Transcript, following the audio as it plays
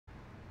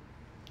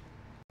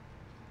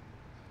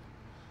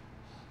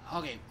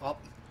Okay, well,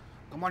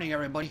 good morning,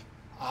 everybody.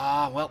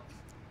 Well,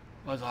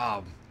 was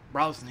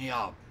browsing the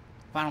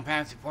Final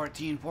Fantasy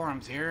 14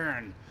 forums here,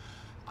 and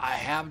I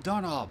have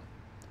done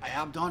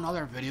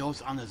other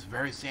videos on this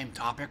very same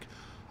topic.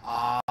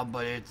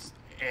 But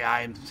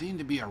I seem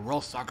to be a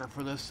real sucker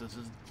for this.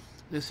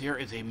 This here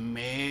is a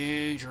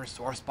major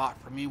sore spot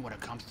for me when it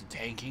comes to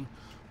tanking.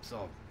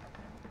 So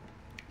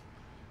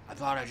I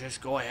thought I'd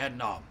just go ahead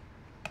and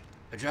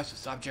address the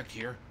subject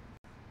here.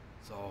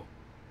 So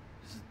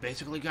this is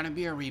basically going to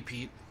be a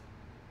repeat.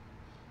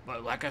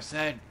 But like I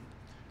said,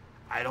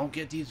 I don't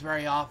get these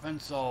very often,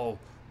 so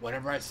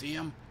whenever I see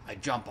them, I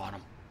jump on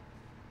them.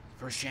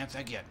 First chance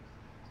I get.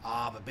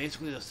 But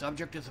basically the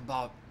subject is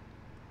about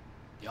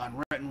the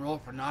unwritten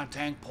rule for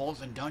non-tank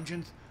pulls in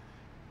dungeons.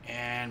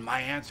 And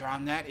my answer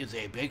on that is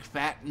a big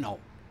fat no.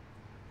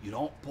 You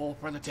don't pull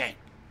for the tank,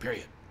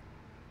 period.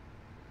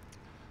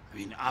 I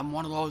mean, I'm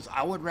one of those,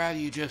 I would rather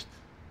you just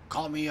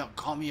call me a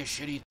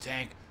shitty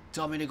tank,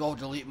 tell me to go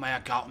delete my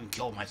account and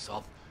kill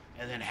myself,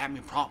 and then have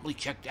me promptly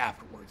kicked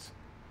afterwards.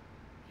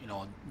 You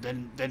know,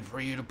 then for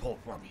you to pull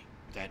for me.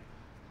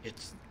 It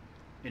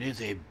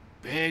is a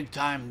big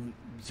time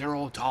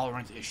zero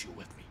tolerance issue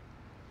with me.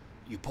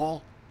 You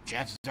pull,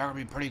 chances are gonna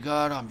be pretty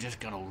good. I'm just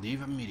gonna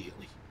leave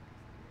immediately.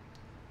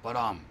 But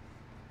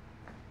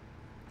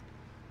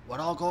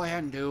what I'll go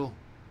ahead and do,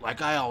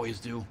 like I always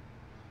do,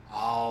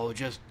 I'll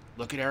just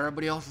look at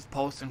everybody else's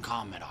posts and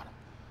comment on them.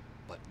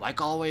 But like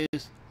always,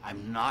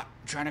 I'm not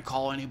trying to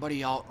call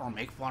anybody out or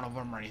make fun of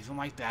them or anything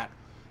like that.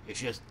 It's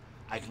just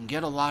I can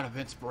get a lot of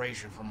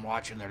inspiration from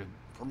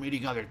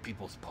reading other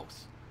people's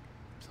posts.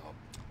 So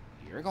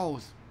here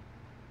goes.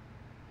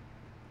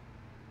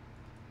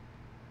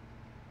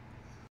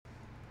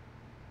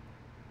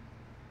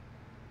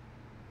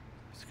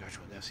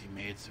 Discussion with FC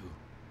Maidsu.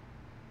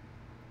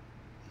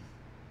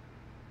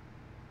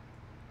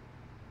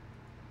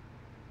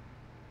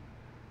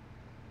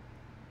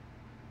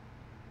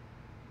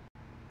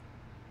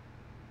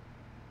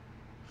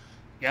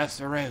 Yes,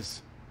 there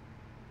is.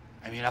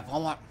 I mean,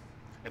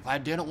 if I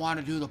didn't want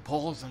to do the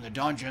pulls in the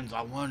dungeons,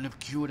 I wouldn't have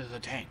queued as a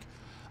tank.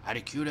 I'd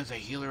have queued as a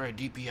healer or a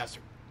DPSer.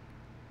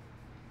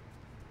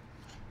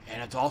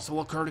 And it's also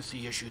a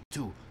courtesy issue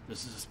too.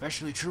 This is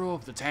especially true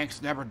if the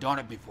tank's never done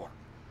it before.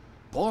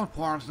 Pulling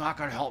for him's not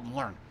going to help him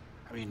learn.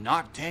 I mean,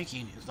 not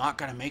tanking is not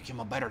going to make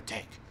him a better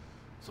tank.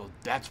 So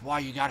that's why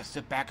you got to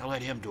sit back and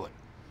let him do it.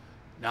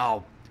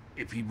 Now,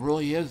 if he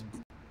really is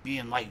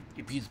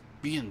if he's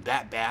being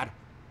that bad,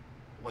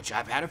 which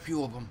I've had a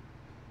few of them,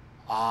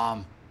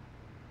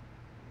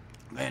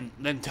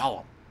 then tell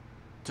him.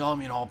 Tell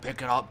him, you know,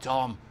 pick it up,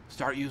 tell him,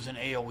 start using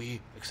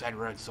AoE,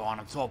 etc., and so on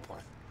and so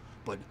forth.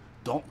 But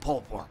don't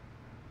pull for him.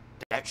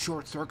 That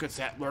short circuits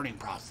that learning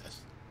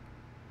process.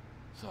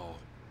 So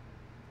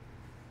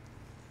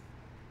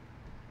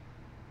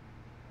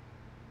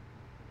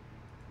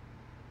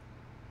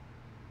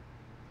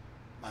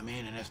my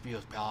main in SB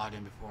was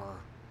Paladin before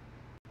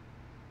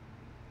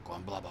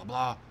going blah blah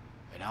blah.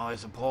 And now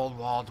it's a pulled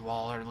wall to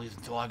wall, or at least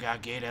until I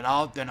got gated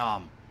out, then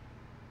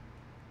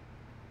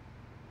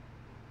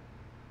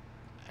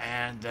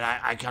and then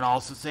I can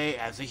also say,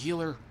 as a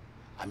healer,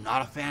 I'm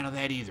not a fan of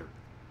that either.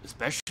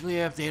 Especially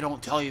if they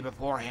don't tell you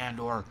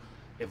beforehand, or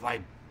if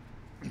I'm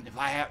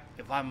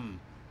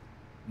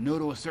new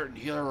to a certain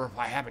healer, or if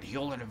I haven't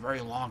healed in a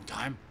very long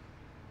time,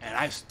 and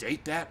I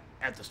state that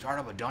at the start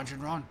of a dungeon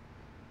run,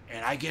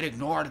 and I get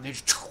ignored,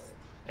 and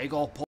they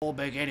go pull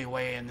big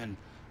anyway, and then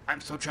I'm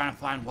still trying to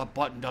find what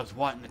button does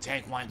what, and the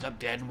tank winds up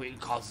dead, and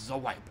it causes a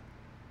wipe.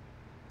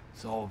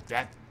 So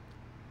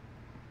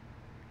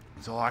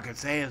all I can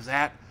say is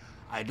that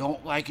I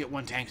don't like it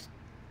when tanks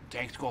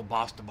go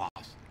boss to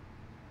boss.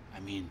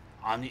 I mean,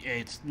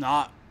 it's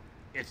not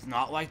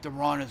like the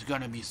run is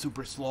gonna be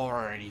super slow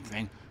or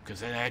anything,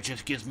 because that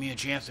just gives me a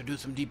chance to do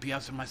some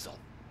DPS myself.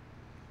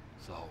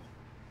 So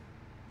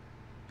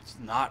it's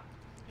not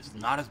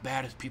as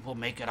bad as people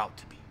make it out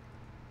to be.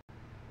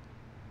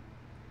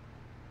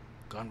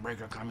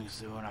 Gunbreaker coming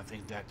soon. I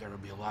think that there will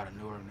be a lot of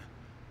newer and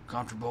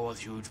comfortable with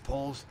huge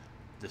pulls.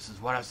 This is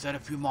what I said a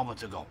few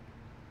moments ago.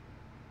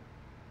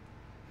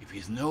 If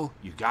he's new,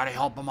 you gotta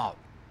help him out.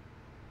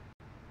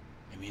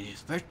 I mean,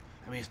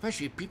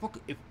 especially if people,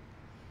 if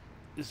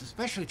it's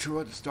especially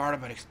true at the start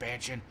of an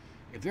expansion.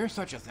 If there's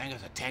such a thing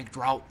as a tank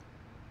drought,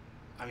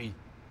 I mean,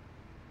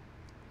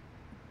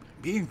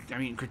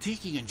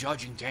 critiquing and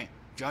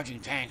judging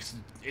tanks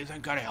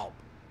isn't gonna help.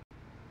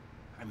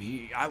 I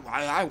mean,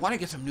 I want to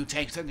get some new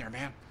tanks in there,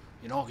 man.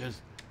 You know,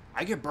 because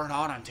I get burnt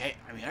out on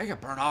I get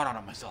burnt out on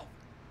it myself.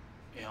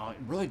 You know, it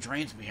really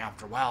drains me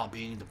after a while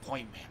being the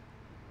point man.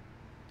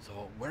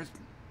 So it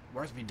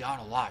wears me down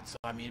a lot. So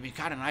I mean, it'd be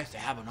kind of nice to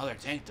have another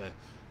tank to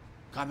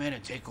come in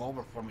and take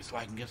over for me so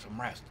I can get some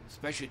rest.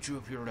 Especially true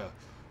if you were to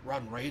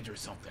run raids or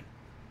something.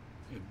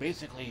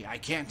 Basically, I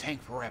can't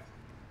tank forever.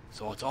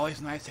 So it's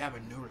always nice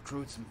having new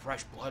recruits and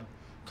fresh blood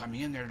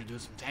coming in there to do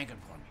some tanking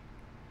for me.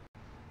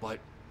 But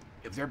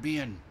if they're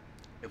being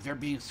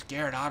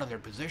scared out of their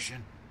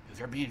position, if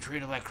they're being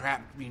treated like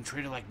crap, being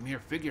treated like mere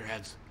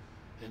figureheads,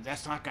 then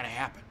that's not going to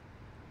happen.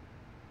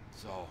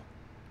 So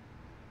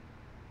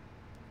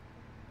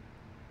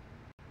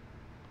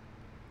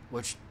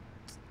which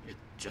is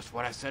just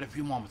what I said a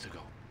few moments ago.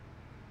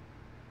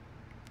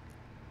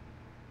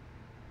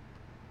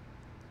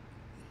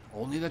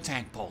 Only the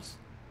tank pulls.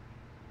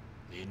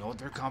 They know what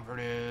their comfort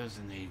is,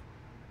 and they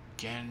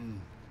can,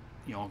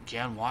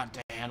 can want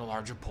to handle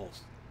larger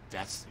pulls.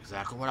 That's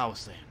exactly what I was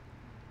saying.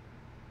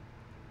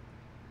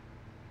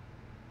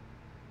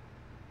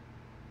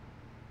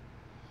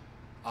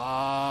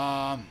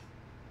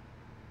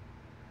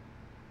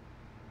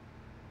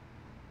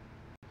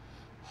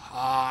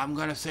 I'm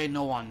gonna say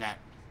no on that.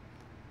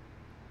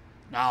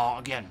 Now,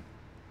 again,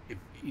 if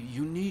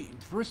you need,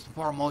 first and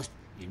foremost,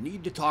 you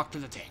need to talk to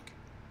the tank.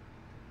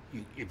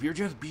 If you're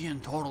just being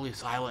totally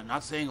silent,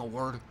 not saying a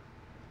word,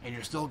 and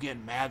you're still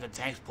getting mad that the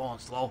tank's pulling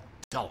slow,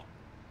 tell them.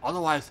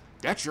 Otherwise,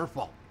 that's your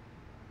fault.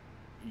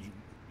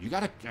 You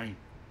gotta,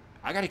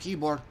 I got a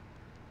keyboard.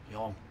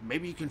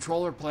 Maybe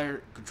controller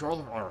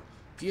or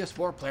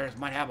PS4 players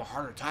might have a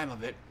harder time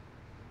of it,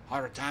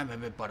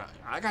 but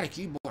I got a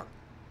keyboard.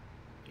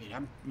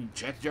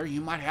 Chances are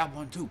you might have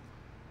one too.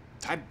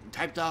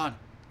 Type down,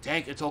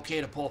 tank, it's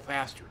okay to pull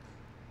faster.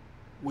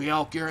 We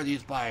outgear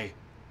these by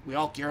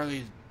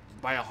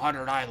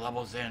 100 eye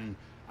levels, and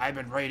I've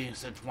been rating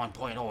since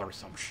 1.0 or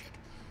some shit.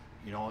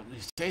 You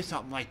say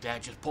something like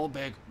that, just pull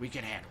big, we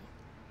can handle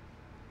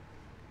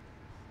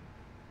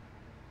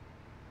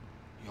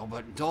it.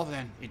 But until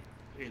then,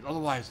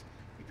 otherwise,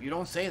 if you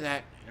don't say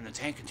that and the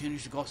tank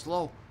continues to go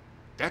slow,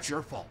 that's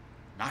your fault,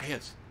 not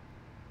his.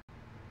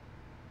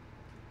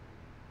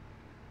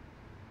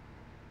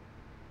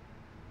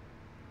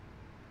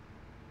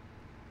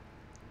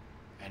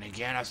 And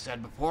again, I've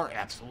said before,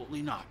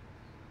 absolutely not.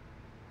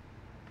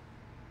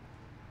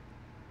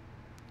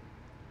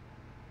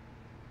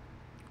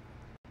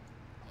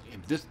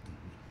 If this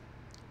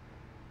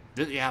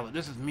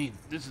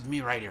is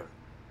me right here.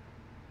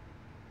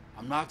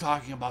 I'm not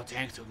talking about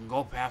tanks who can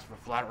go fast but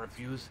flat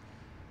refuse.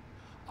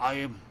 I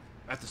am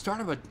at the start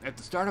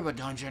of a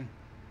dungeon.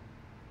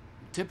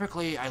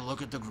 Typically, I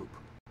look at the group.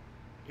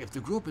 If the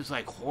group is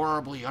like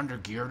horribly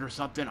undergeared or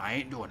something, I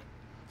ain't doing it.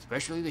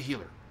 Especially the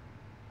healer.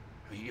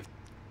 I mean,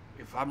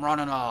 if I'm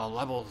running a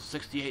level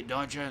 68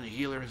 dungeon and the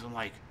healer is in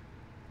like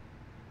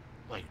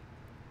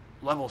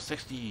level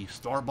 60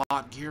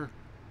 store-bought gear,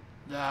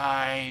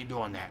 I ain't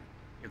doing that.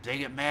 If they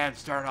get mad and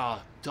start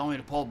telling me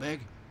to pull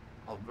big,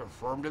 I'll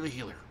refer them to the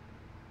healer.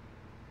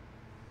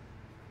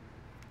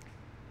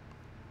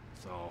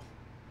 So,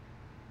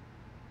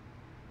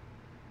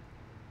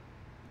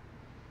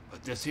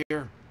 but this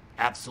here,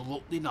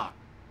 absolutely not.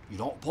 You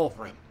don't pull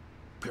for him.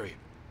 Period.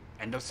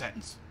 End of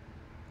sentence.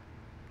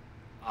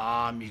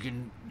 You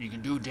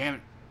can do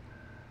damage.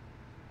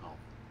 Oh,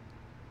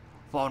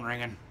 phone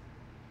ringing.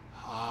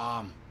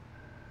 I'll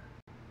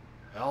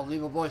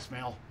leave a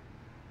voicemail.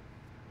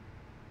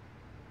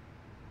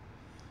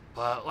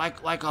 But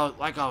like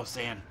I was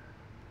saying,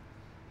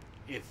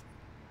 if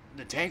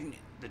the tank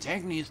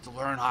needs to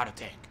learn how to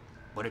tank.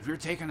 But if you're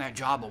taking that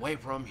job away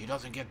from him, he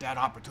doesn't get that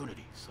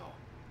opportunity. So,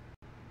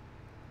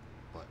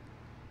 but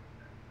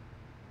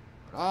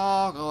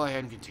I'll go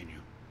ahead and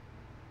continue.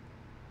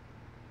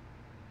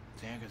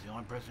 Tank is the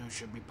only person who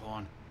should be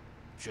pulling.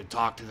 Should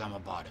talk to them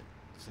about it.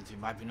 Since he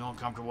might be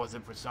uncomfortable with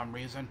it for some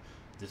reason,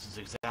 this is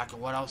exactly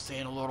what I was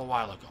saying a little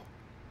while ago.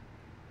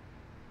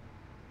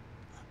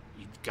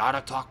 You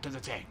gotta talk to the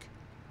tank.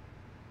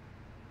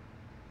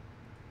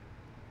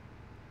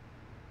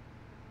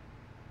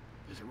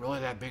 Is it really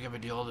that big of a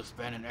deal to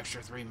spend an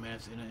extra 3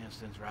 minutes in an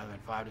instance rather than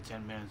 5 to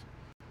 10 minutes?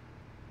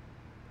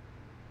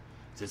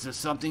 This is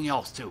something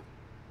else too.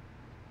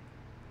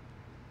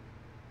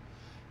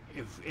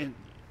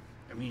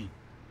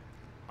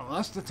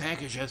 Unless the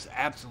tank is just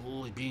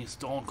absolutely being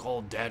stone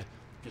cold dead,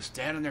 just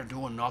standing there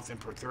doing nothing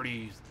for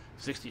 30,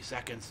 60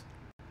 seconds,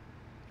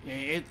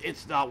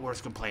 it's not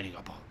worth complaining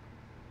about.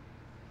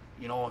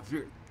 If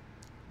you're,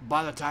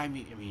 by the time,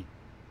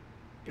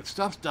 if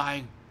stuff's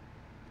dying,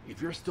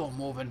 if you're still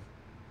moving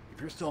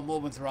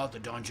throughout the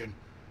dungeon,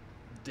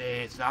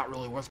 it's not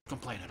really worth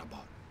complaining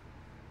about.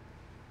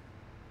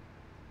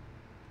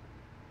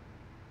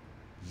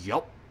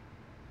 Yup.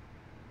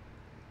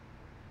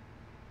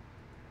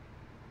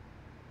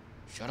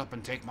 Shut up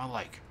and take my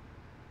like.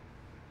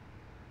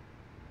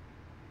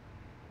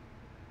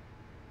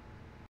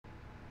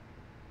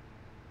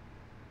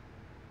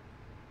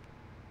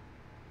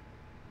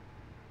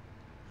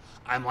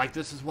 I'm like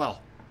this as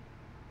well.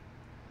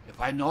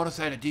 If I notice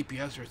that a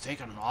DPS is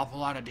taking an awful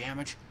lot of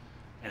damage,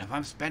 and if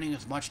I'm spending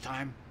as much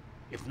time,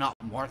 if not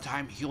more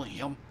time, healing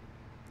him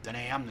than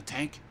I am the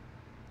tank,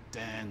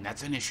 then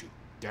that's an issue.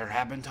 There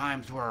have been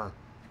times where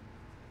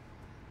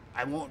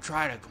I won't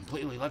try to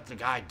completely let the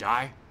guy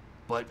die,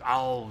 but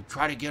I'll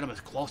try to get him as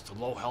close to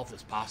low health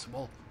as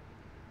possible.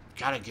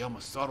 Gotta give him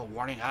a subtle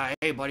warning.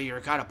 Hey buddy,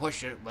 you're kind of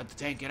pushing it. Let the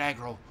tank get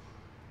aggro.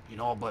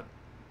 But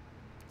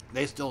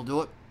they still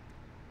do it.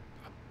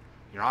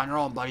 You're on your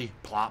own, buddy.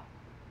 Plop.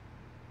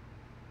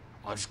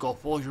 I'll just go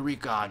full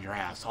Eureka on your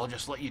ass. I'll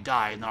just let you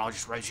die, and then I'll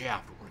just raise you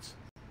afterwards.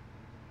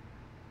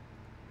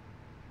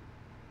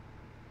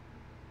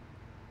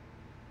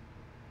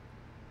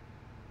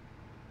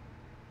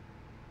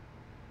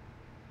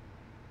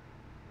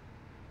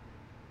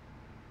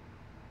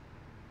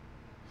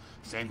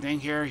 Same thing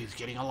here, he's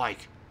getting a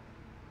like.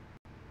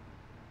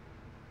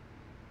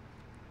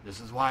 This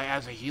is why,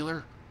 as a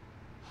healer,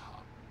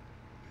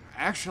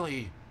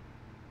 actually,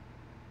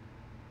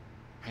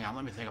 hang on,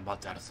 let me think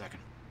about that a second.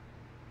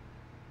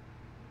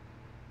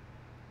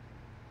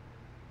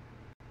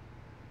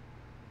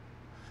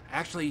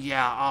 Actually,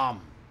 yeah,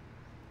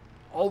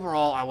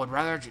 overall, I would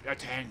rather a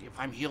tank, if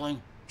I'm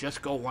healing,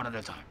 just go one at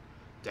a time.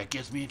 That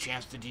gives me a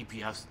chance to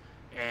DPS,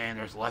 and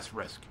there's less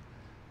risk.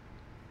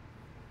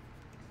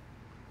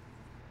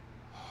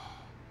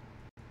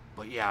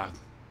 But yeah,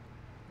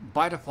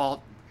 by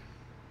default,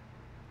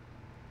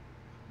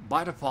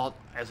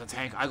 as a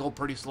tank, I go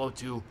pretty slow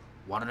too,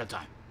 one at a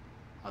time.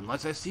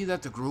 Unless I see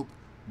that the group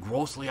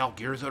grossly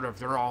outgears it, or if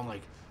they're on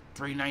like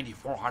 390,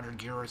 400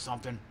 gear or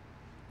something,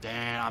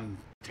 then I'm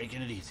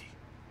taking it easy.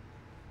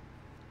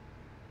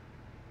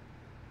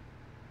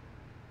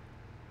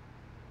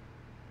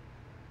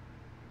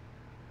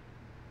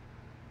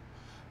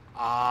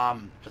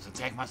 As a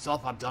tank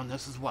myself, I've done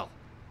this as well.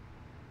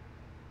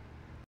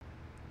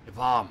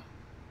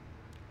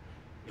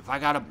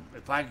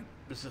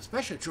 This is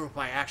especially true if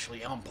I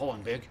actually am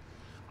pulling big.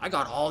 I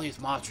got all these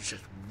monsters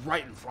just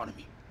right in front of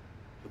me.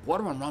 If one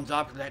of them runs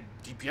after that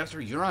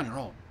DPSer, you're on your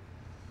own.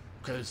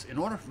 Because in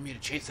order for me to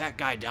chase that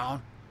guy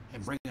down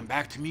and bring him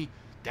back to me,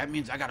 that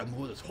means I gotta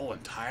move this whole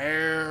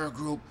entire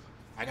group.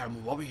 I gotta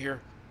move over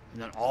here,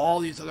 and then all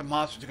these other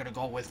monsters are gonna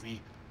go with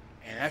me,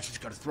 and that's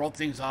just gonna throw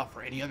things off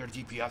for any other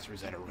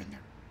DPSers that are in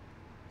there.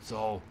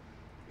 So,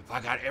 if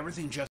I got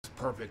everything just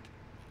perfect,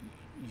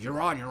 you're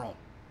on your own.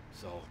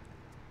 So,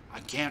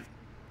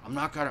 I'm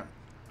not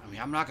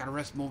gonna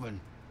risk moving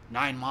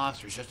 9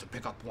 monsters just to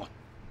pick up one.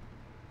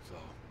 So.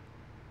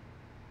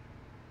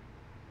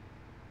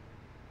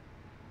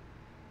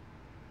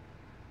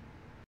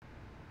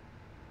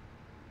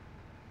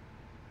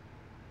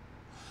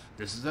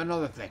 This is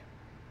another thing.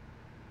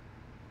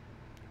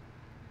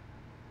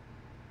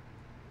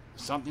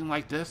 Something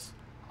like this,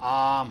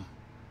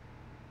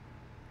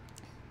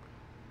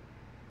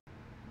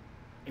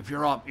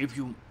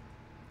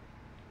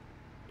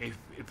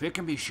 if it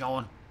can be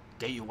shown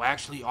that you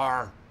actually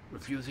are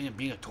refusing and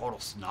being a total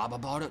snob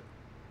about it.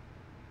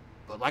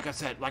 But like I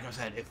said,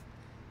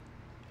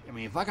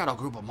 if I got a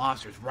group of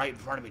monsters right in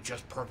front of me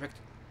just perfect,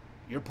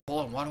 you're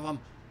pulling one of them,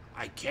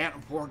 I can't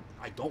afford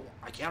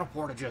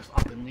to just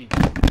up and leave.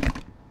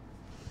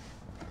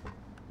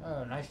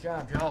 Oh, nice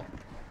job, Joe.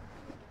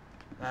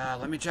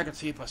 Let me check and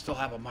see if I still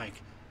have a mic.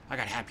 I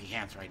got happy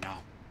hands right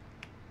now.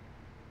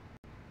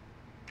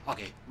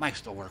 Okay, mic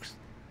still works.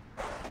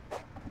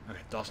 Okay,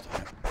 dust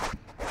on it.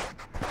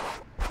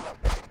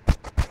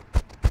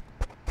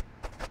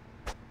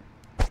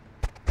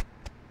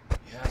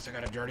 Yes, I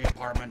got a dirty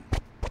apartment.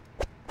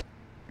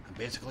 I'm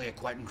basically a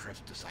Quentin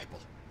Crisp disciple.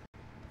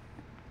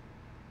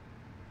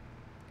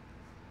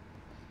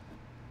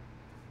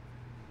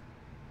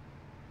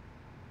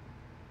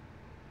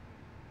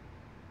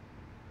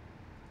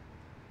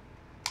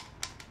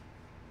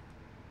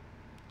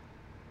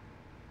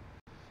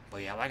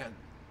 But yeah,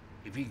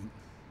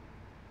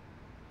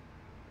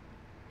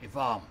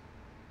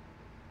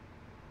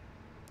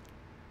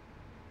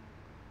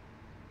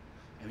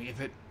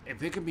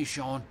 if it can be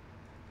shown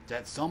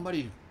that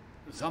somebody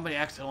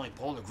accidentally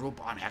pulled a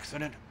group on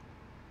accident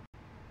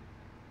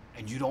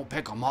and you don't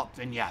pick them up,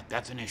 then yeah,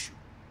 that's an issue.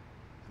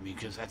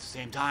 Because at the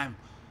same time,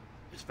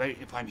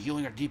 if I'm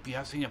healing or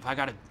DPSing, if I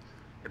got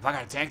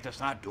a tank that's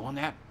not doing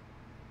that,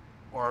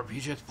 or if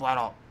he's just flat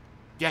out,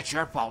 yeah, it's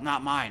your fault,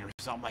 not mine, or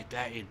something like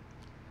that.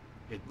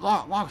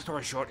 Long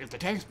story short, if the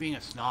tank's being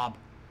a snob,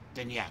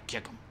 then yeah,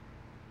 kick him.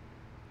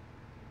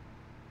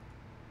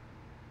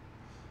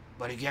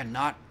 But again,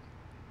 not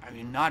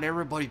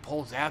everybody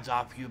pulls ads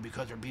off you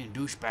because they're being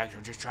douchebags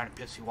or just trying to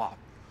piss you off.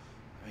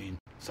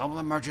 Some of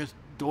them are just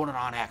doing it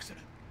on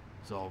accident.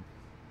 So,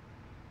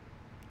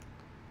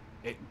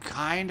 it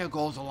kind of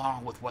goes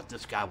along with what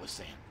this guy was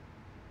saying.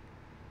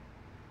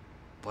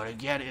 But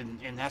again,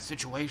 in that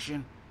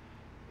situation,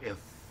 if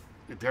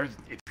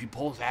he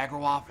pulls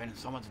aggro off and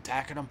someone's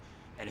attacking him,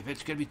 and if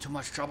it's going to be too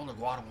much trouble to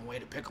go out of my way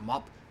to pick him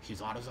up,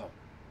 he's on his own.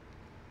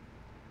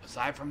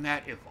 Aside from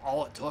that, if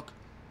all it took,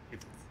 if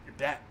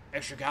that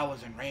extra guy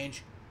was in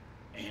range,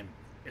 and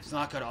it's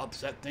not going to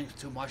upset things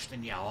too much,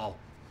 then yeah, I'll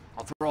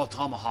throw a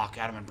tomahawk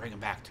at him and bring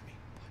him back to me.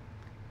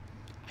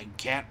 But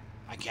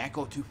I can't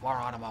go too far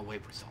out of my way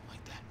for something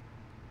like that.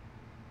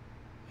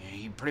 And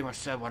he pretty much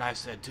said what I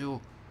said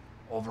too.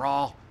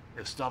 Overall,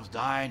 if stuff's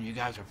dying, you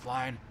guys are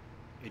flying.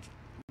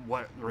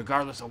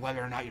 Regardless of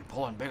whether or not you're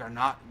pulling big or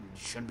not,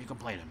 you shouldn't be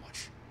complaining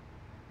much.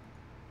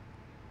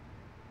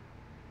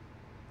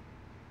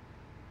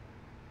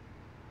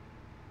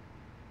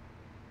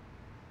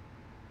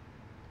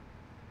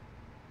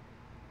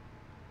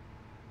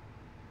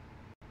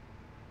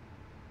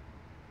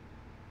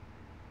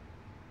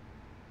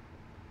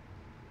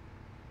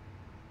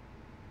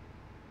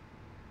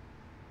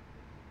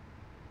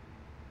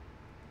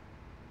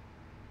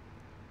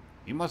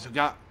 You must have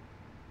been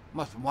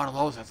one of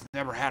those that's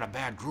never had a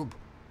bad group.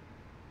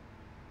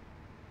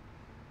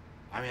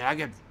 I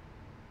get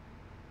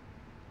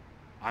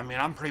I mean,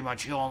 I'm pretty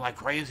much healing like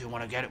crazy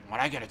when I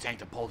get a tank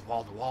that pulls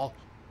wall to wall.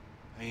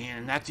 I mean,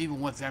 and that's even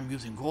with them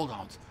using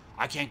cooldowns.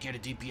 I can't get a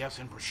DPS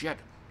in for shit.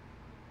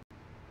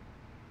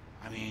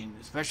 I mean,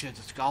 especially as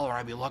a scholar,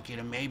 I'd be lucky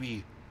to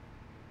maybe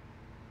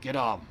get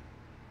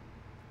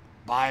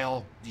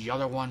Bile, the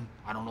other one,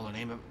 I don't know the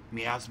name of it,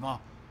 Miasma,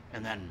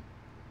 and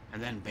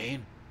then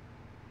Bane.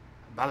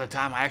 By the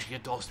time I actually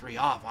get those three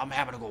off, I'm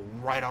having to go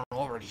right on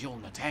over to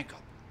healing the tank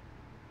up.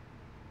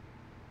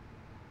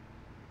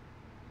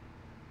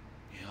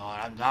 You know,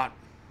 I'm not.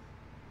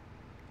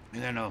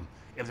 And then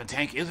if the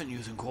tank isn't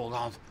using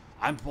cooldowns,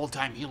 I'm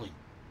full-time healing.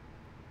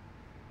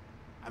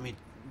 I mean,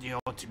 you know,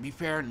 to be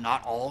fair,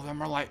 not all of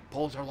them are like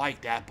pulls are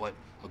like that, but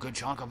a good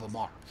chunk of them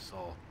are.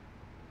 So,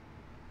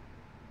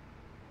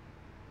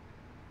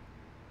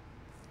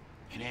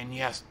 and then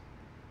yes,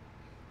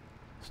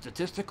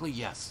 statistically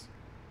yes,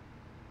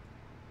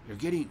 you're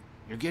getting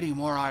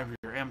more out of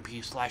your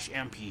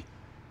MP/MP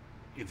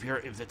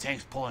if the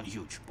tank's pulling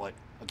huge. But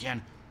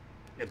again,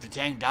 if the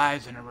tank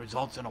dies and it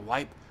results in a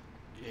wipe,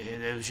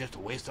 it was just a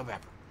waste of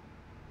effort.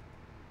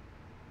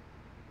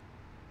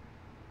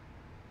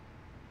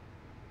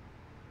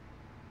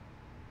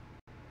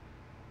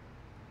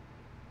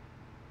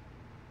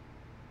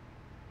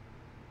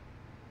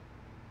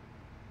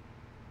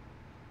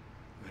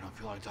 You don't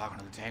feel like talking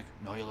to the tank?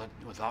 No, you let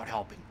without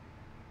helping.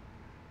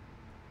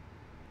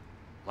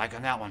 Like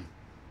on that one.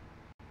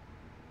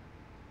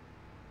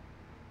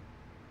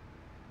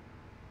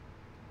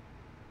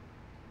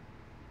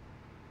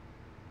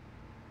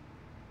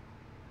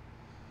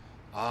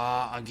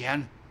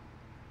 Again,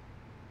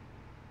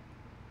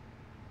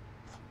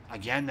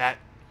 that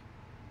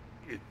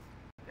it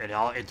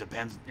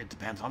depends. It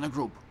depends on the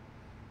group.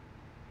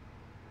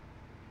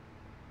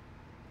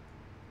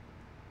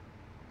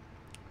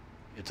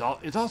 It's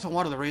also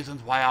one of the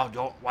reasons why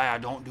I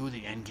don't do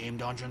the end game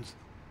dungeons.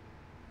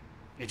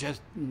 It's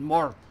just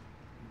more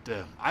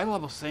the eye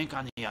level sync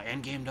on the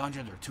end game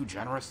dungeons are too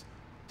generous.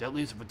 That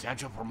leaves the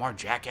potential for more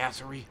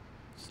jackassery.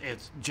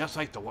 It's just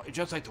like the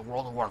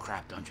World of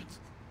Warcraft dungeons.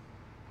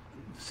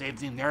 Same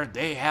thing there.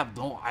 They have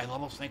no eye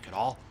level sync at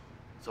all,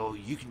 so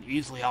you can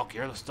easily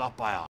outgear the stuff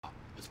by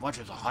as much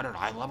as 100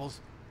 eye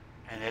levels,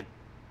 and it,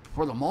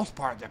 for the most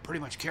part, that pretty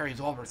much carries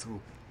over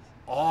through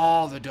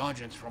all the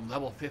dungeons from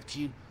level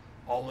 15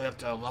 all the way up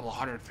to level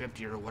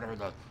 150 or whatever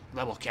the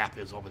level cap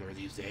is over there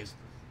these days.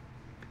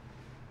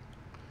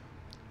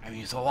 I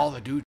mean, so all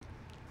the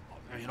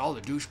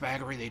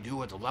douchebaggery they do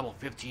with the level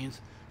 15s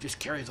just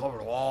carries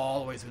over all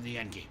the way through the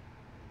end game.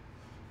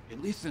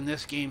 At least in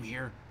this game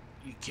here,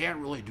 you can't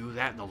really do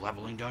that in the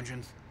leveling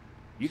dungeons.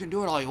 You can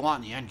do it all you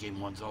want in the end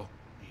game ones, though.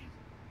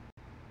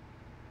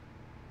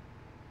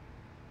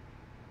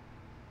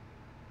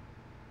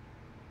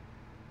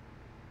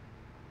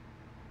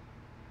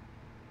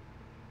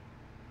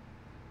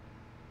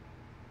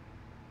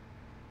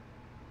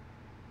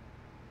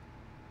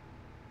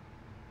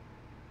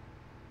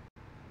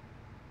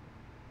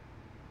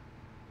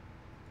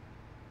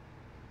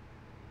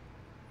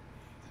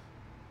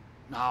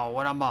 Now,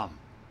 what I'm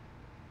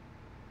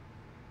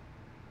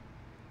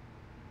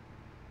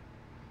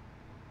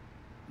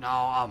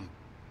now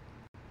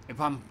if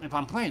I'm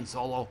playing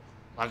solo,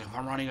 like if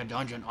I'm running a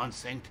dungeon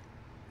unsynced,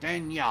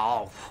 then yeah,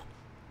 I'll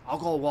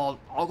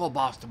go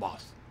boss to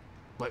boss,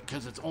 but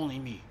because it's only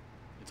me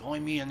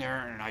in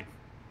there, and I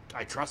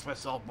trust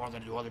myself more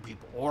than I do other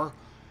people. Or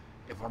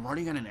if I'm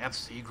running in an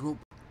FC group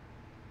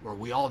where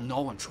we all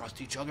know and trust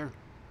each other,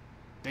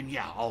 then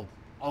yeah, I'll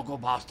go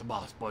boss to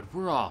boss. But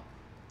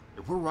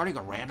if we're running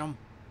a random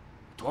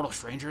total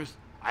strangers,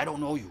 I don't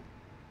know you.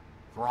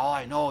 For all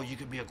I know, you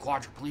could be a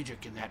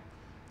quadriplegic in that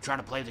trying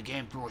to play the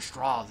game through a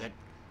straw that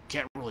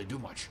can't really do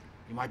much.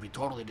 You might be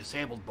totally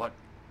disabled, but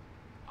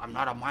I'm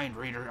not a mind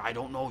reader. I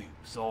don't know you.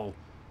 So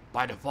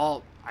by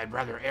default, I'd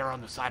rather err on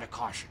the side of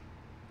caution.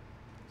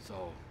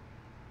 So,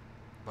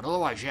 but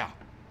otherwise, yeah.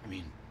 I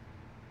mean,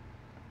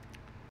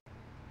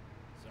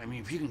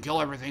 if you can kill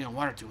everything in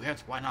 1 or 2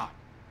 hits, why not?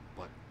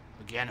 But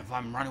again, if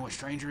I'm running with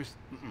strangers,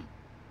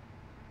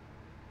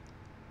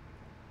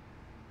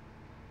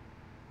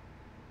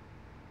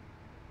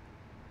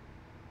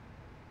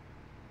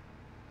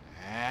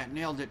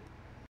 nailed it.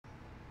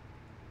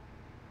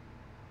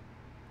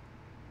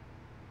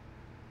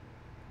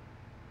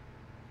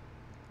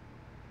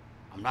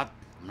 I'm not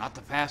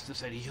the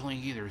fastest at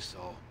healing either,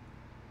 so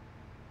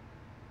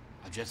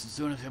I just as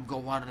soon as him go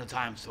one at a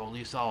time, so at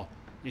least I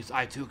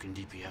too can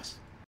DPS.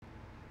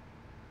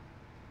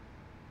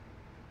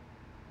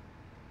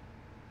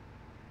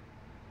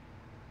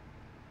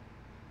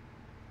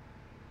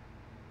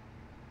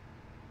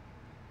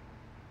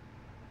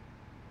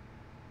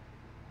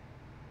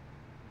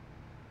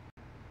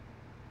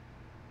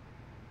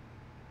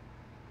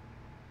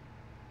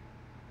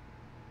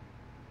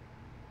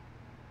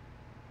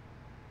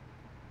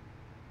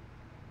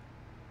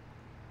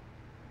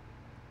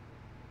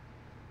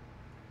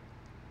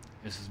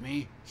 This is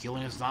me.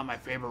 Healing is not my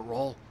favorite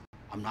role.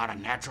 I'm not a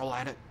natural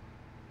at it.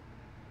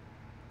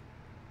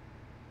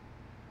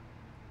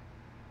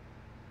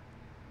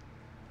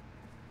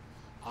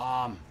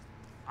 I'm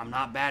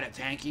not bad at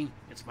tanking.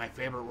 It's my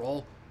favorite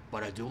role,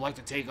 but I do like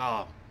to take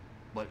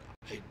but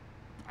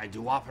I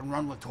do often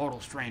run with total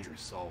strangers.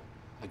 So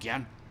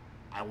again,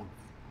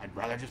 I'd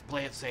rather just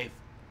play it safe.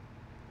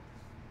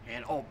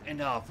 And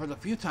for the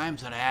few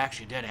times that I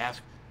actually did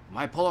ask, am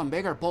I pulling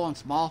big or pulling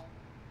small?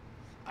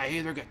 I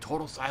either get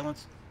total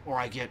silence or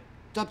I get,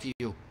 it's up to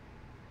you.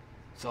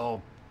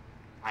 So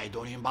I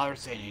don't even bother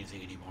saying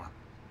anything anymore.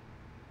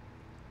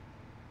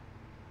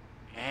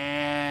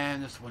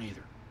 And this one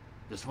either.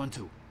 This one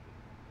too.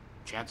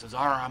 Chances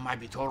are I might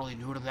be totally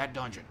new to that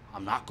dungeon.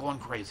 I'm not going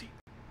crazy.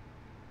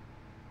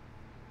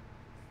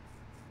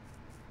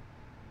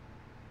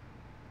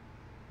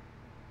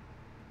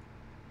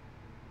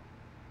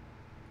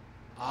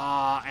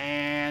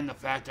 And the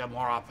fact that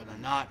more often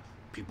than not,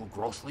 people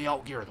grossly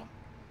outgear them.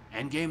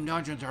 Endgame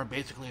dungeons are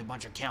basically a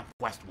bunch of Camp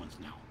West ones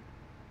now.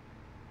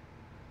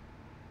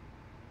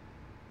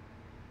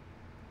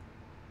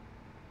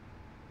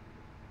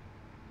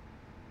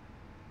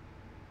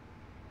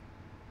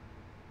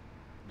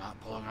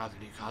 Not pulling out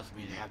that it caused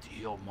me to have to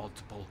heal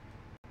multiple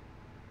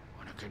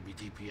when I could be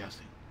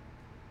DPSing.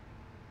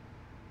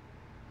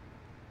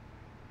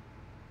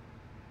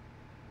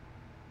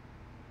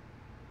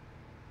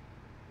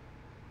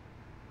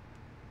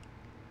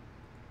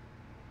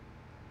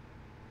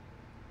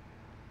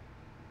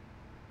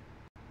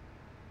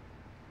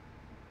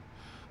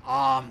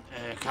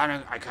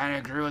 I kind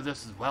of agree with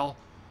this as well.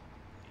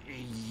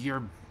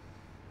 You're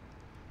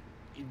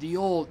the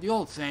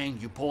old saying,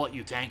 you pull it,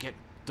 you tank it,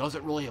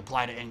 doesn't really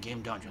apply to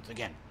endgame dungeons.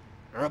 Again,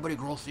 everybody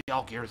grossly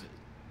outgears it.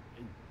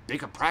 They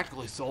could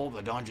practically solve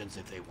the dungeons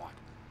if they want.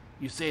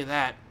 You say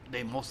that,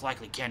 they most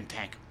likely can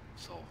tank them,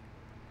 so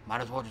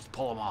might as well just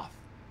pull them off.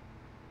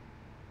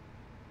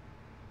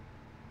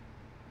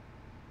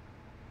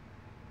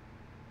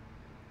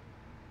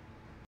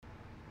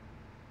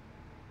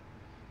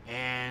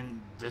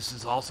 And this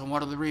is also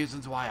one of the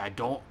reasons why I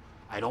don't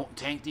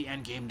tank the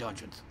endgame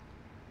dungeons.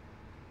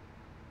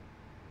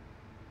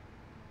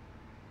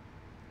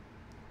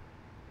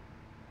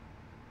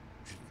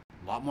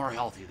 A lot more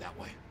healthy that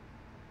way.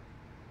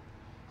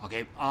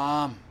 Okay,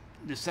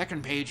 the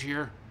second page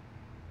here,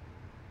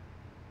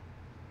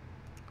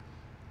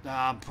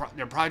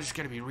 they're probably just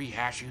going to be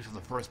rehashing for the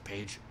first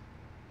page,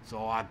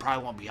 so I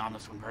probably won't be on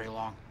this one very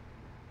long.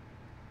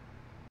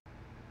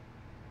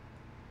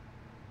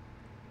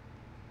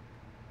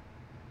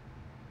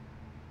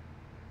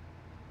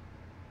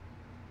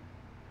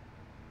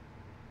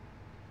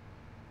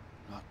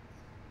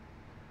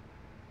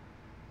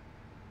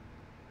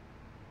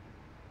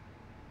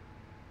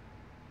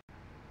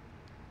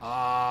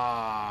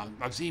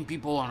 I've seen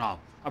people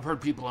I've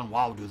heard people in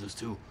WoW do this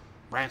too.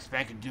 Brand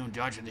spanking new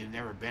dungeon they've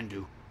never been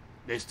to.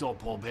 They still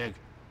pull big.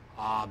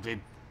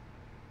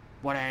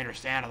 What I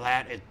understand of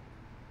that,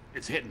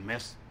 it's hit and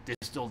miss. They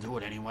still do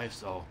it anyway,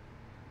 so.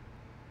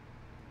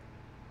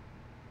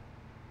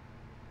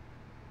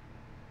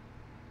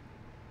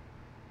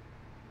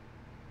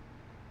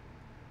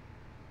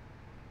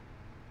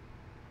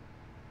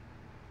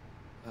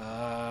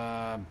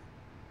 As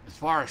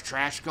far as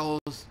trash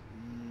goes,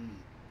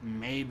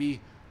 maybe.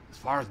 As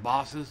far as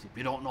bosses, if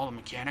you don't know the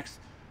mechanics,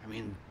 I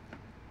mean,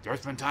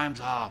 there's been times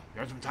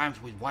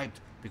we've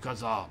wiped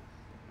because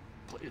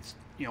it's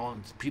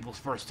it's people's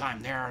first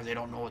time there, they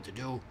don't know what to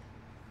do,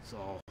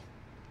 so.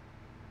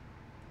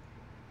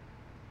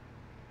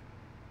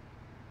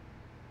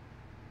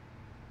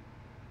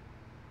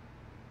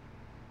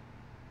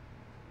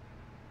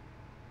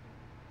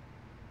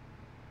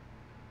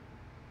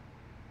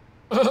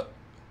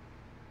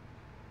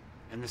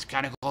 And this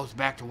kind of goes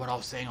back to what I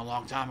was saying a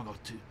long time ago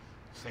too.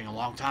 When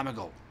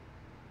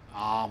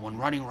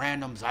running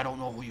randoms, I don't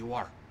know who you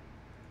are.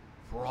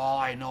 For all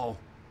I know,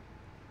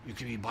 you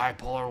could be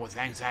bipolar with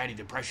anxiety,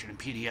 depression, and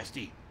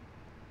PTSD.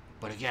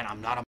 But again,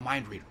 I'm not a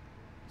mind reader.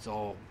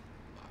 So,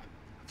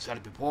 I've said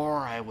it before,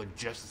 I would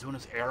just as soon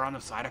as err on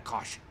the side of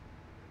caution.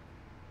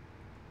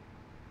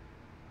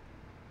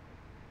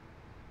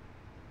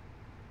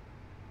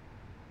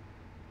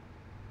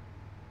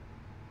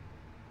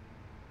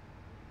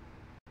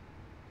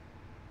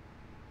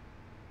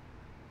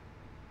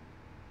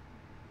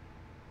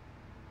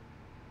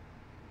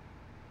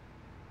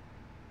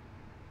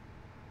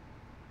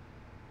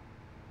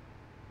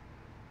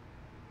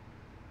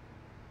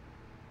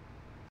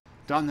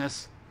 Done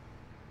this,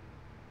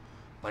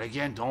 but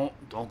again, don't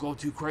go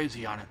too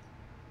crazy on it.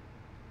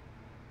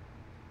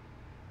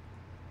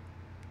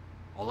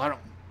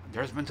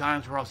 There's been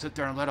times where I'll sit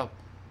there and let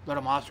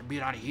a monster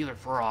beat on a healer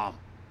for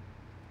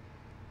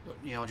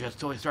just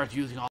till he starts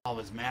using all of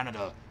his mana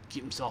to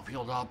keep himself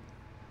healed up.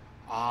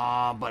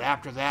 But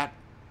after that,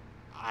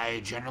 I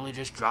generally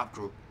just drop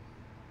group.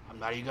 I'm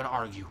not even gonna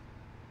argue.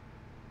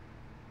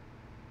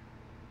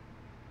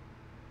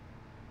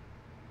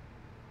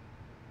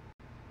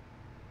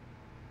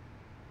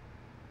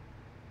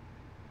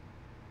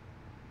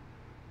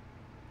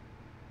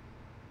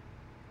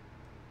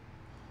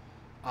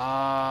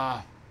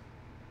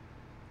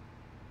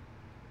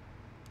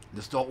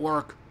 This don't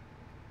work.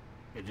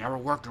 It never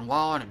worked in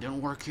WoW, and it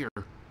didn't work here.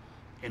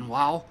 In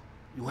WoW,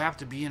 you have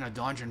to be in a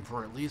dungeon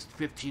for at least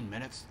 15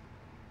 minutes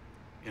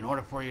in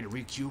order for you to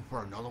re-queue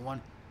for another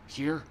one.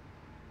 Here,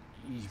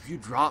 if you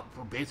drop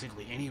for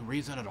basically any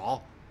reason at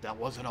all that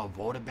wasn't a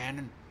vote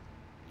abandon,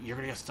 you're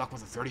gonna get stuck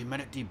with a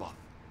 30-minute debuff.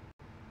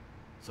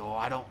 So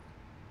I don't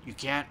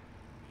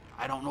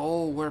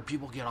know where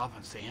people get off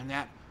on saying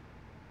that.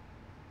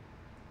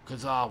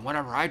 Because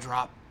whenever I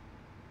drop,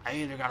 I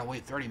either gotta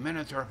wait 30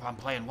 minutes, or if I'm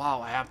playing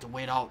WoW, I have to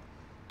wait out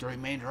the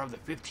remainder of the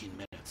 15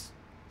 minutes.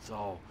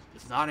 So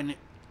it's not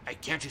I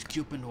can't just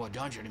queue into a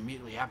dungeon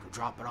immediately after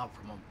dropping off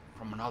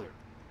from another.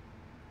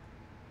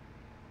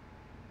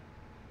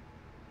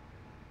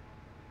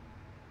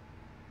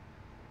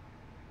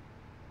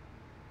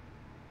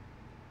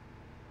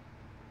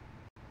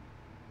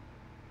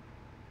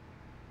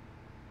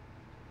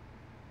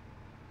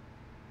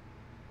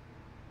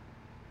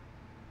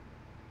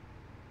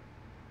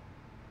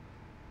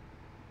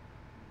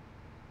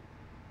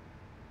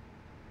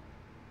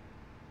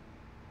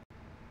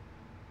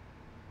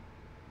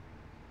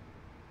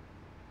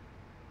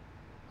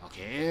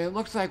 Okay, it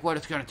looks like what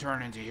it's going to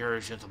turn into here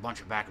is just a bunch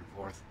of back and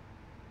forth.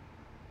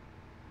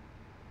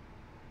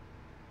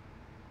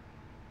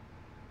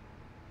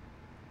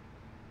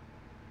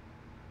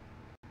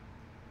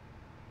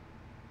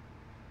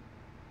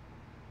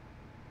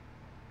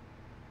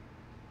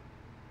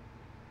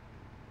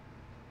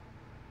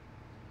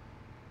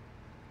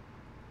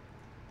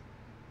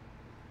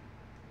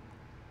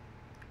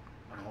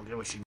 I don't get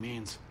what she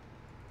means.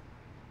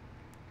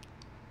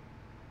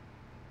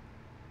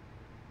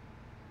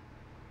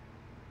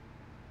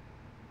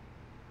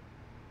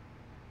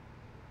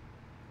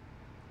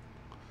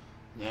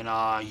 Then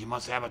you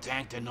must have a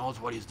tank that knows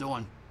what he's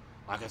doing.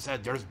 Like I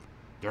said, there's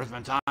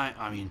been time.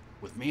 I mean,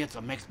 with me, it's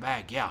a mixed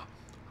bag. Yeah,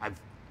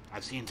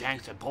 I've seen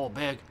tanks that pull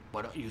big,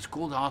 but use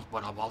cooldowns.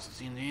 But I've also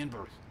seen the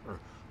inverse, or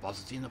I've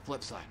also seen the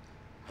flip side.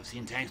 I've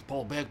seen tanks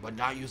pull big, but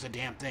not use a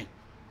damn thing.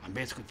 I'm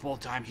basically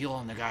full-time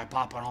healing the guy,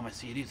 popping all my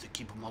CDs to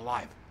keep him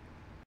alive.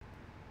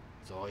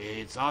 So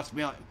it sounds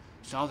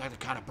like the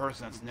kind of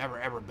person that's never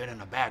ever been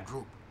in a bad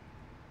group.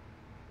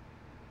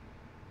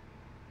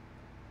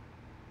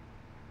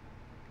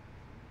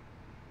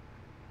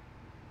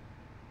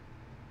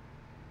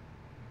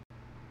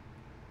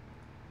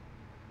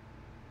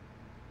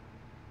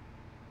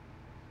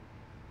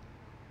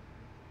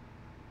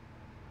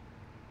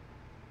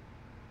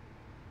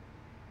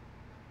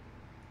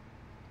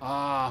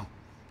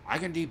 I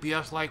can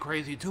DPS like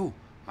crazy too.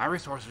 My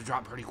resources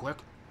drop pretty quick.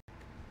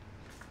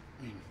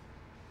 I mean,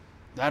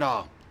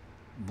 that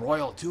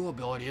Broil 2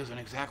 ability isn't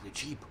exactly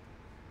cheap.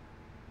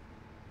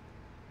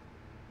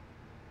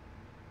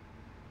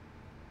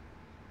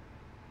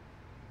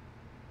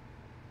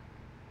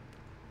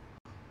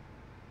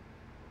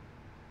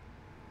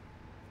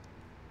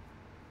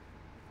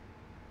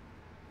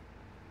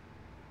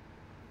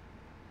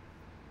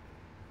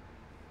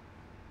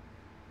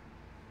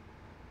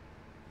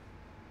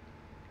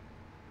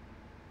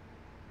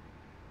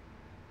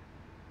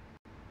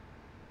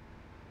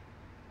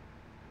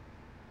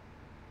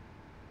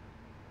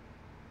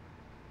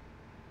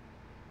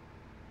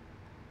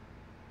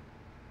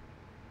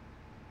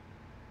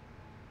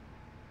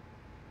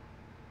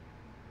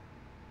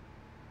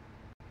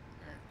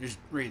 Just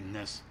reading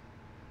this.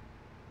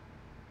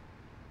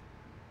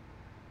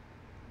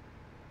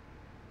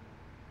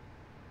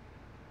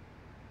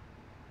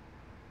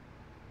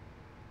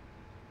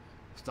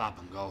 Stop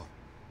and go.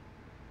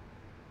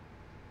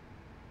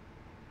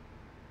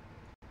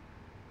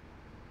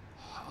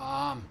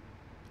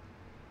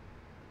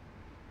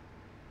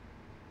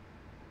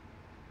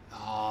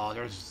 Oh,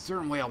 there's a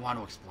certain way I want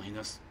to explain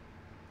this.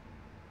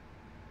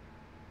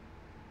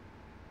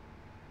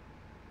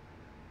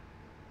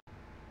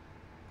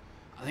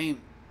 I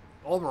think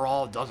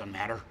overall it doesn't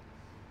matter.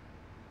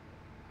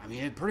 I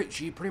mean,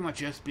 she pretty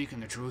much is speaking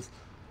the truth,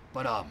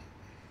 but I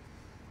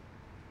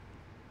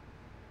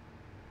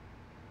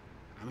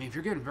mean, if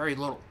you're getting very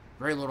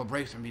little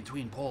breaks in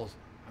between pulls,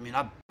 I mean,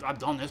 I've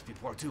done this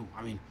before too.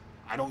 I mean,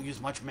 I don't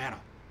use much mana.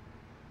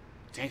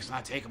 Tank's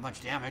not taking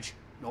much damage.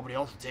 Nobody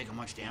else is taking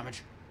much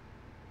damage.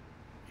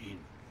 I mean,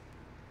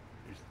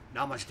 there's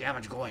not much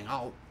damage going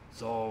out,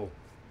 so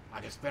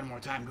I can spend more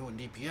time doing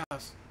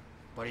DPS.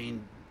 But I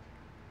mean,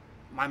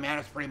 my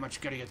mana's pretty much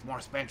gonna get more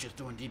spent just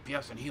doing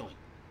DPS and healing.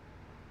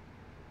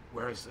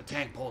 Whereas a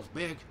tank pulls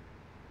big,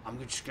 I'm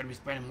just gonna be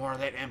spending more of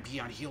that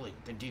MP on healing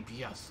than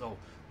DPS, so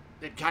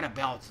it kind of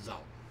balances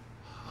out.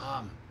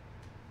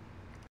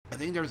 I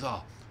think there's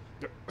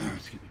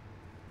excuse me,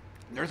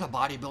 there's a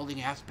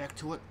bodybuilding aspect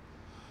to it.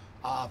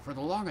 For the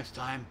longest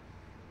time,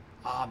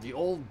 the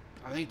old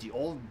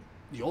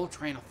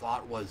train of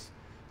thought was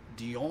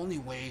the only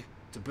way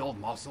to build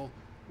muscle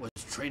was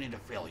training to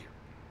failure.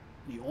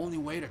 The only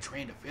way to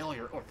train to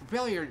failure, or for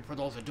failure, for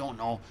those that don't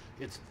know,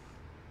 it's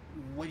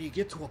when you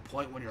get to a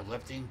point when you're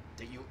lifting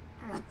that you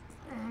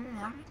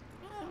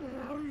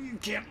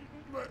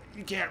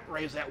can't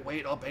raise that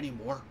weight up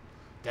anymore.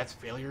 That's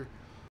failure.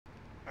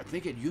 I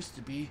think it used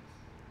to be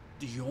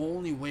the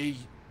only way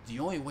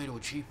to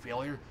achieve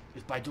failure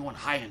is by doing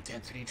high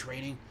intensity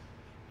training.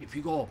 If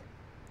you go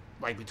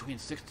like between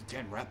 6 to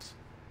 10 reps.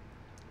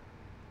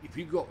 If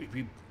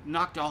you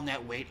knock down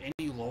that weight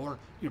any lower,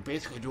 you're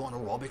basically doing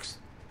aerobics.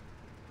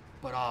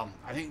 But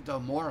I think the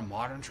more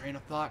modern train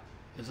of thought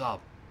is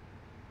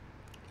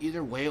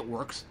either way it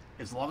works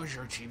as long as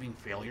you're achieving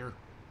failure.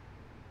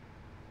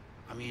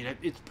 I mean,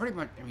 it's pretty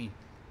much, I mean,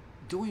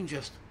 doing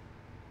just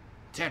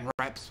 10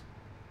 reps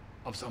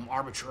of some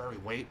arbitrary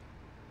weight,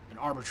 an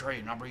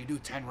arbitrary number, you do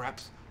 10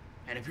 reps,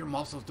 and if your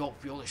muscles don't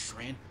feel the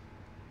strain,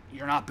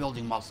 you're not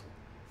building muscle.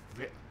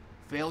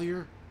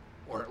 Failure,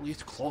 or at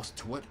least close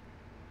to it,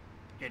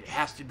 it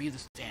has to be the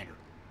standard.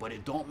 But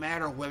it don't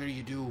matter whether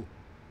you do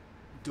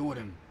it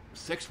in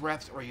 6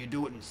 reps or you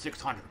do it in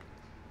 600.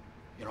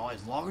 You know,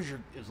 as long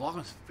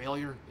as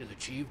failure is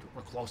achieved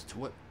or close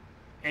to it,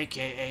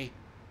 aka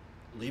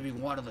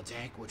leaving one in the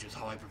tank, which is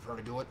how I prefer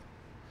to do it,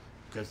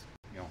 because,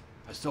 you know,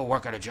 I still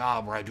work at a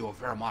job where I do a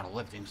fair amount of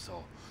lifting,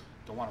 so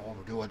don't want to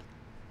overdo it.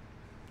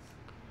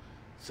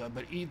 So,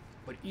 but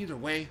either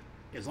way,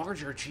 as long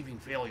as you're achieving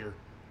failure,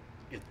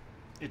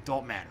 it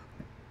don't matter.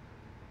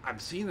 I'm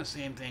seeing the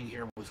same thing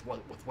here with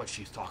what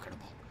she's talking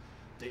about.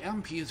 The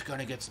MP is going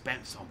to get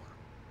spent somewhere.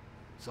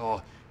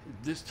 So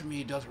this to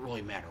me doesn't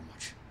really matter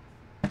much.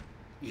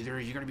 Either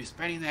you're going to be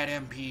spending that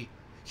MP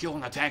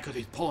healing the tank because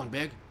he's pulling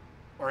big,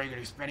 or you're going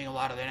to be spending a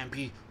lot of that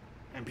MP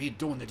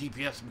doing the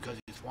DPS because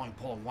he's only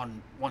pulling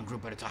one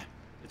group at a time.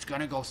 It's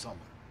going to go somewhere.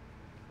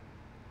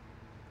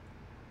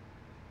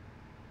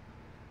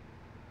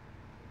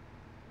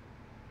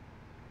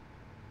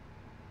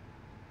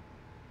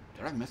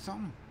 Did I miss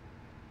something?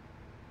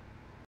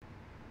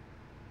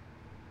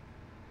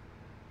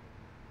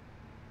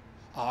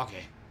 Oh,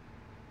 okay.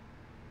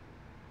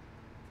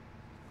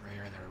 Right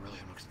here that I really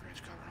have no experience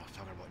covering. I was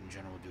talking about in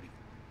general duty.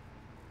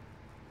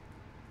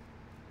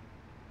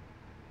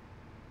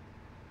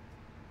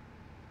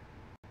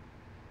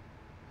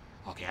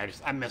 Okay,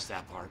 I missed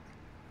that part.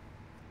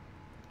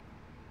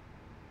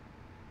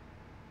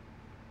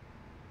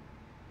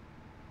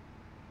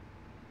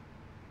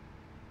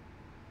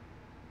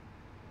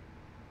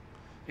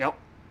 Yep.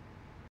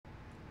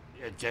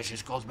 It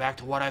just goes back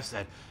to what I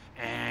said.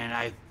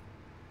 And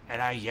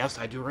yes,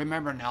 I do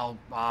remember now.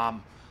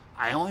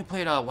 I only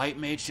played a white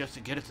mage just to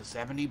get it to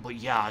 70, but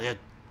yeah,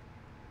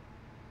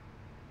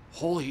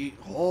 holy,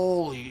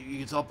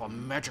 eats up a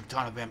metric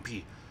ton of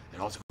MP. It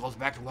also goes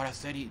back to what I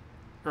said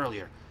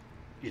earlier.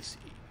 It's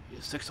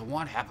 6 of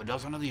one, half a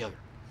dozen of the other.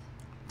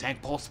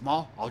 Tank pulls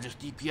small, I'll just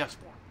DPS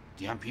more.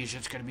 The MP is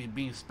just going to be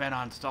being spent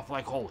on stuff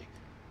like holy.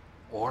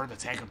 Or the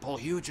tank can pull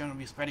huge, and I'm going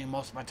to be spending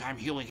most of my time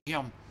healing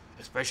him,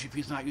 especially if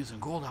he's not using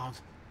cooldowns.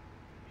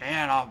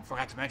 And I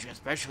forgot to mention,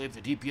 especially if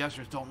the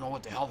DPSers don't know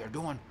what the hell they're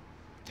doing,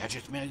 that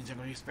just means they're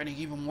going to be spending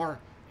even more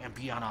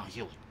MP on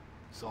healing.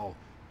 So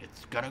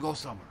it's going to go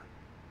somewhere.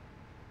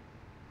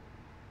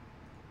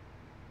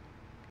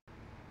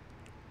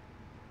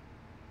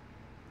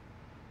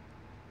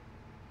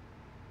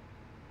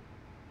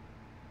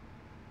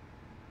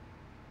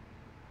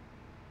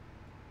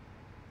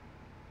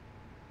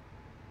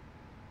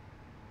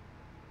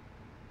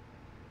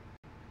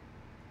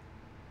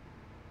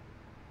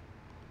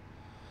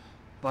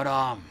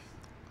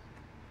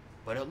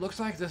 But it looks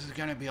like this is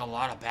going to be a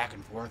lot of back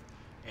and forth,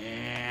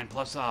 and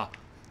plus, I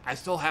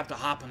still have to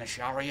hop in the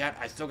shower yet.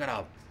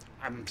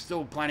 I'm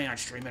still planning on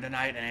streaming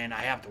tonight, and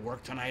I have to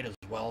work tonight as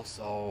well,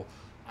 so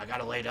I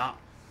gotta lay down,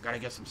 gotta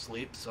get some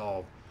sleep,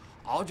 so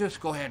I'll just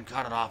go ahead and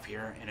cut it off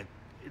here, and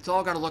it's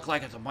all gonna look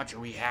like it's a bunch of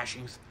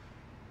rehashings,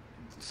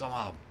 some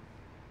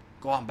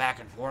going back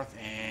and forth,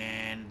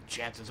 and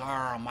chances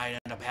are I might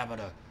end up having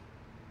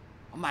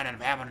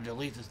to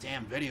delete this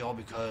damn video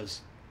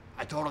because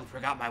I totally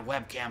forgot my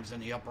webcam's in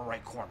the upper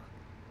right corner.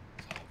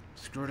 So,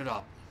 screwed it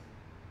up.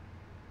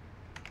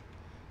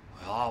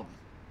 Well,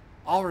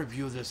 I'll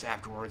review this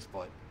afterwards,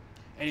 but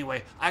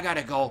anyway, I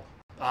gotta go.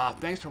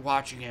 Thanks for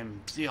watching, and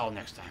see y'all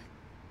next time.